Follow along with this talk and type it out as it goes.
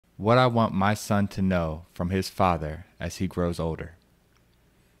what I want my son to know from his father as he grows older.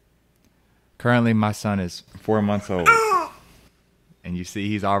 Currently, my son is 4 months old, and you see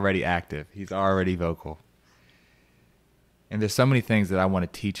he's already active. He's already vocal. And there's so many things that I want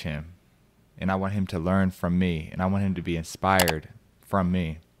to teach him, and I want him to learn from me, and I want him to be inspired from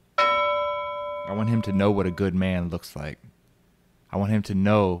me. I want him to know what a good man looks like. I want him to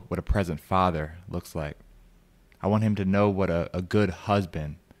know what a present father looks like. I want him to know what a good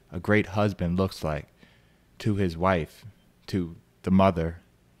husband, a great husband looks like to his wife, to the mother,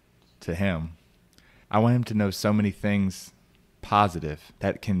 to him. I want him to know so many things positive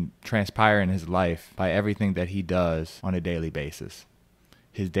that can transpire in his life by everything that he does on a daily basis.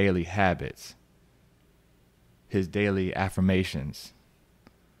 His daily habits, his daily affirmations,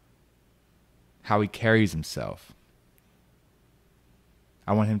 how he carries himself.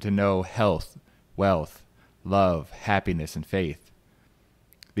 I want him to know health, wealth, love, happiness, and faith.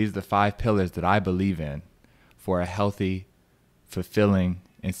 These are the 5 pillars that I believe in for a healthy, fulfilling,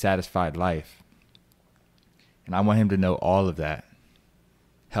 and satisfied life. And I want him to know all of that.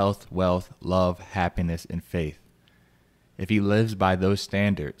 Health, wealth, love, happiness, and faith. If he lives by those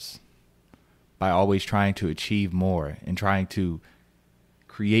standards, by always trying to achieve more and trying to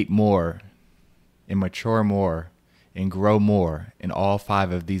create more and mature more and grow more in all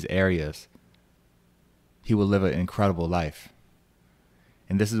 5 of these areas, he will live an incredible life.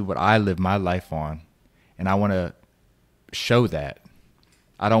 And this is what I live my life on. And I want to show that.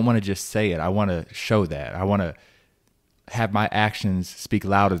 I don't want to just say it. I want to show that. I want to have my actions speak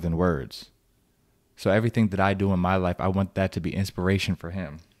louder than words. So everything that I do in my life, I want that to be inspiration for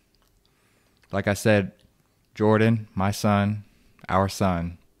him. Like I said, Jordan, my son, our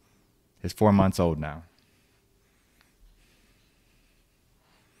son, is 4 months old now.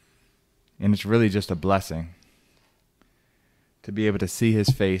 And it's really just a blessing to be able to see his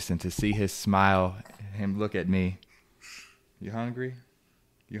face and to see his smile, him look at me. You hungry?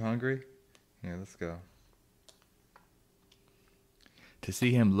 You hungry? Yeah, let's go. To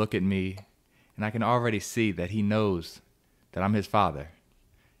see him look at me, and I can already see that he knows that I'm his father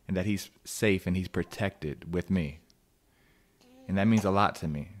and that he's safe and he's protected with me. And that means a lot to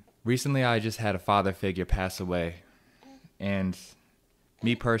me. Recently, I just had a father figure pass away. And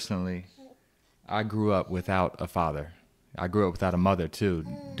me personally, I grew up without a father. I grew up without a mother, too,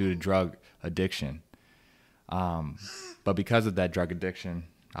 due to drug addiction. But because of that drug addiction,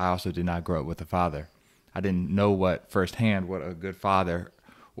 I also did not grow up with a father. I didn't know firsthand what a good father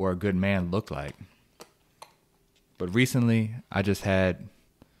or a good man looked like. But recently, I just had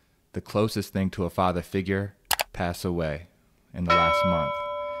the closest thing to a father figure pass away in the last month.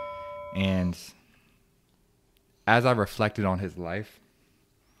 And as I reflected on his life,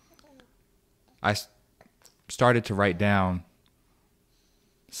 I started to write down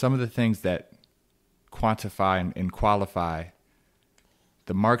some of the things that quantify and qualify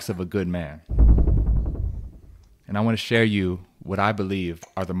the marks of a good man. And I want to share you what I believe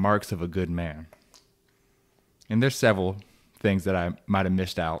are the marks of a good man. And there's several things that I might have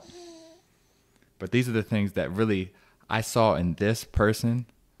missed out. But these are the things that really I saw in this person.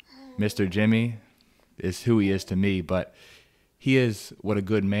 Mr. Jimmy is who he is to me, but he is what a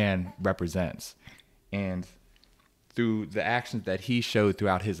good man represents. And through the actions that he showed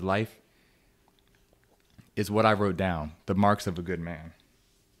throughout his life is what I wrote down, the marks of a good man.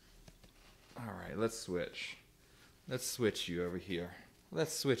 All right, let's switch. Let's switch you over here.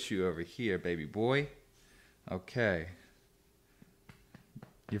 Let's switch you over here, baby boy. Okay.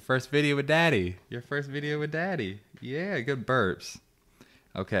 Your first video with daddy. Your first video with daddy. Yeah, good burps.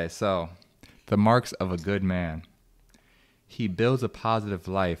 Okay, so the marks of a good man. He builds a positive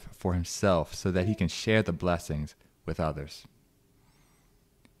life for himself so that he can share the blessings with others.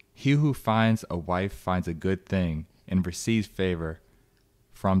 He who finds a wife finds a good thing and receives favor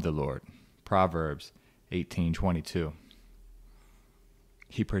from the Lord. Proverbs 18:22.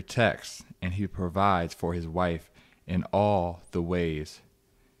 He protects and he provides for his wife in all the ways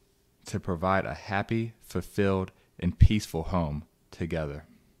to provide a happy, fulfilled, and peaceful home together.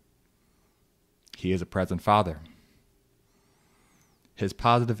 He is a present father. His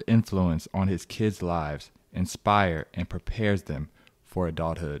positive influence on his kids' lives inspire and prepares them for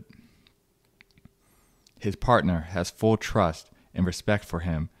adulthood. His partner has full trust and respect for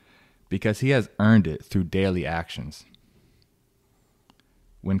him because he has earned it through daily actions.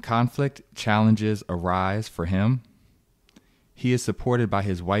 When conflict challenges arise for him, he is supported by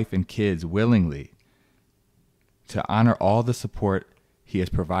his wife and kids willingly to honor all the support he has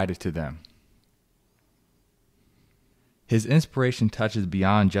provided to them. His inspiration touches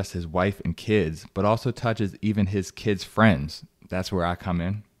beyond just his wife and kids, but also touches even his kids' friends. That's where I come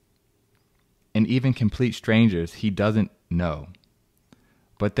in. and even complete strangers he doesn't know.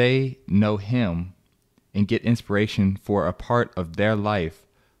 But they know him and get inspiration for a part of their life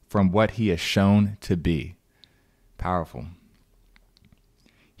from what he has shown to be. Powerful.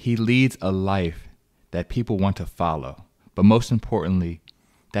 He leads a life that people want to follow, but most importantly,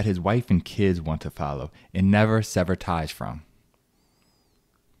 that his wife and kids want to follow and never sever ties from.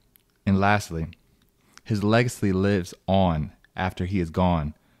 And lastly, his legacy lives on after he is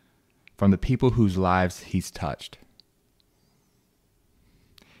gone from the people whose lives he's touched.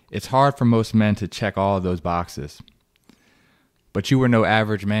 It's hard for most men to check all of those boxes, but you were no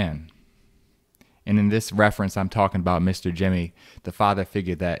average man. And in this reference, I'm talking about Mr. Jimmy, the father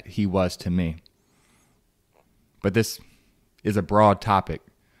figure that he was to me. But this is a broad topic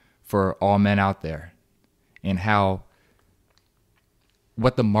for all men out there, and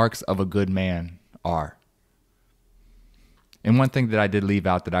what the marks of a good man are. And one thing that I did leave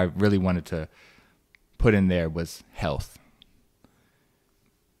out that I really wanted to put in there was health.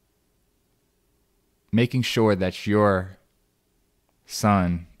 Making sure that your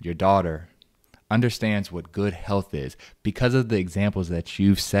son, your daughter, understands what good health is because of the examples that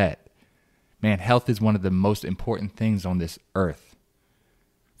you've set. Man, health is one of the most important things on this earth.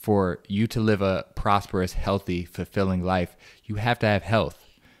 For you to live a prosperous, healthy, fulfilling life, you have to have health.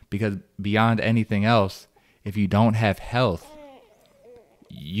 Because beyond anything else, if you don't have health,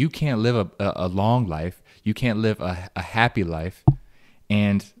 you can't live a long life. You can't live a happy life.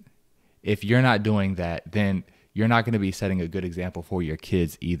 And if you're not doing that, then you're not going to be setting a good example for your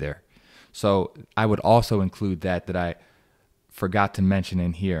kids either. So I would also include that I forgot to mention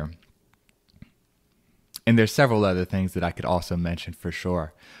in here. And there's several other things that I could also mention for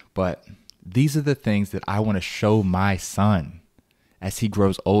sure. But these are the things that I want to show my son as he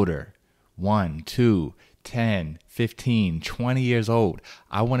grows older. 1, 2, 10, 15, 20 years old.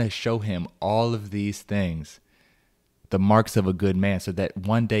 I want to show him all of these things, the marks of a good man, so that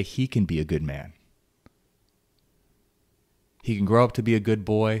one day he can be a good man. He can grow up to be a good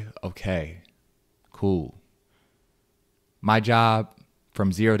boy. Okay, cool. My job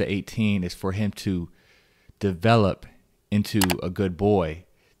from 0 to 18 is for him to develop into a good boy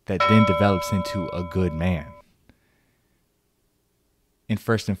that then develops into a good man. And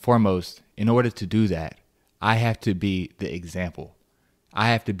first and foremost, in order to do that, I have to be the example. I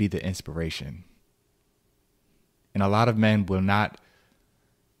have to be the inspiration. And a lot of men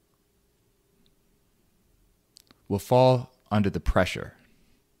will fall under the pressure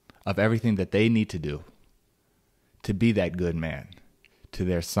of everything that they need to do to be that good man to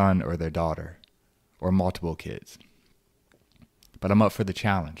their son or their daughter or multiple kids. But I'm up for the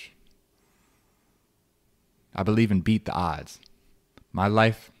challenge. I believe in beat the odds. My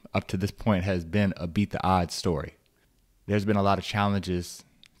life up to this point has been a beat the odds story. There's been a lot of challenges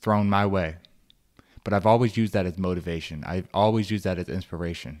thrown my way, but I've always used that as motivation. I've always used that as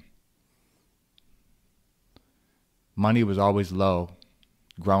inspiration. Money was always low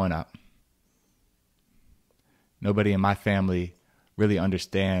growing up. Nobody in my family really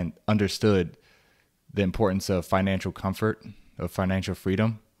understood the importance of financial comfort, of financial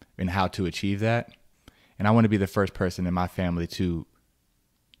freedom, and how to achieve that. And I want to be the first person in my family to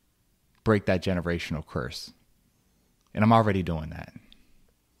break that generational curse. And I'm already doing that.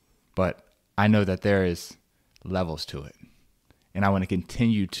 But I know that there is levels to it. And I want to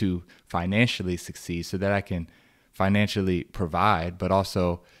continue to financially succeed so that I can financially provide, but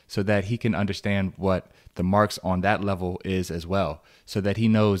also so that he can understand what the marks on that level is as well, so that he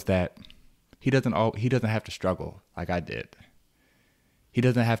knows that he doesn't have to struggle like I did. He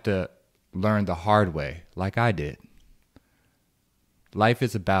doesn't have to learn the hard way like I did. Life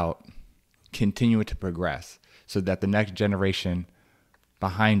is about continuing to progress so that the next generation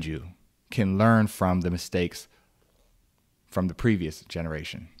behind you can learn from the mistakes from the previous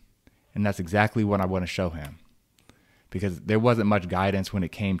generation. And that's exactly what I want to show him. Because there wasn't much guidance when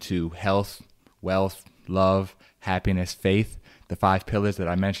it came to health, wealth, love, happiness, faith, the 5 pillars that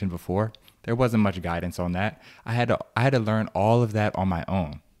I mentioned before. There wasn't much guidance on that. I had to learn all of that on my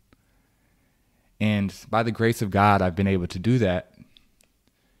own. And by the grace of God, I've been able to do that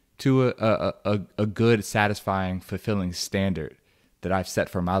to a good, satisfying, fulfilling standard that I've set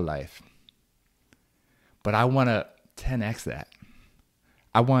for my life. But I want to 10x that.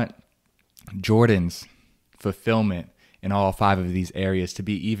 I want Jordan's fulfillment in all 5 of these areas to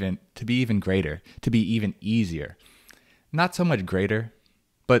be even greater, to be even easier. Not so much greater,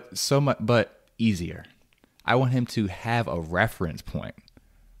 but easier. I want him to have a reference point.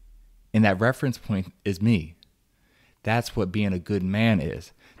 And that reference point is me. That's what being a good man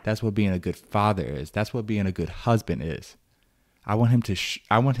is. That's what being a good father is. That's what being a good husband is. I want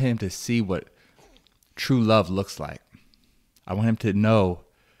him to see what true love looks like. I want him to know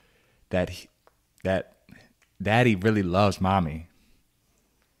that that daddy really loves mommy.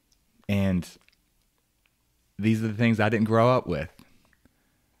 And these are the things I didn't grow up with.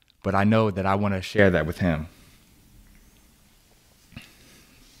 But I know that I want to share that with him.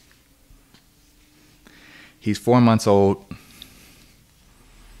 He's 4 months old,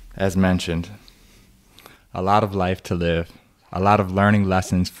 as mentioned. A lot of life to live. A lot of learning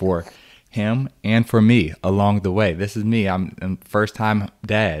lessons for him and for me along the way. This is me. I'm a first-time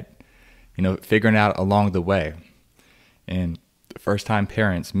dad, figuring out along the way. And first-time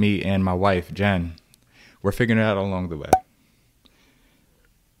parents, me and my wife, Jen, we're figuring it out along the way.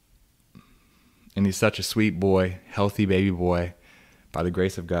 And he's such a sweet boy, healthy baby boy, by the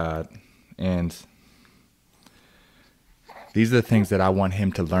grace of God. And these are the things that I want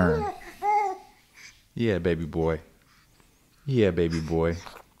him to learn. Yeah, baby boy. Yeah, baby boy.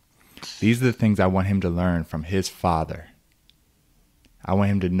 These are the things I want him to learn from his father. I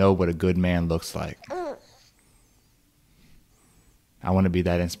want him to know what a good man looks like. I want to be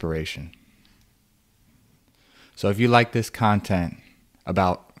that inspiration. So if you like this content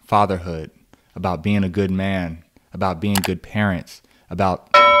about fatherhood, about being a good man, about being good parents, about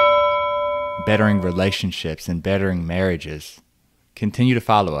bettering relationships and bettering marriages, continue to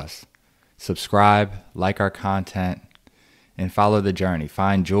follow us. Subscribe, like our content, and follow the journey.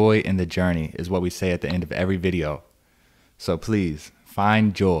 Find joy in the journey is what we say at the end of every video. So please,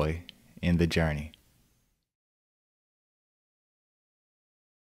 find joy in the journey.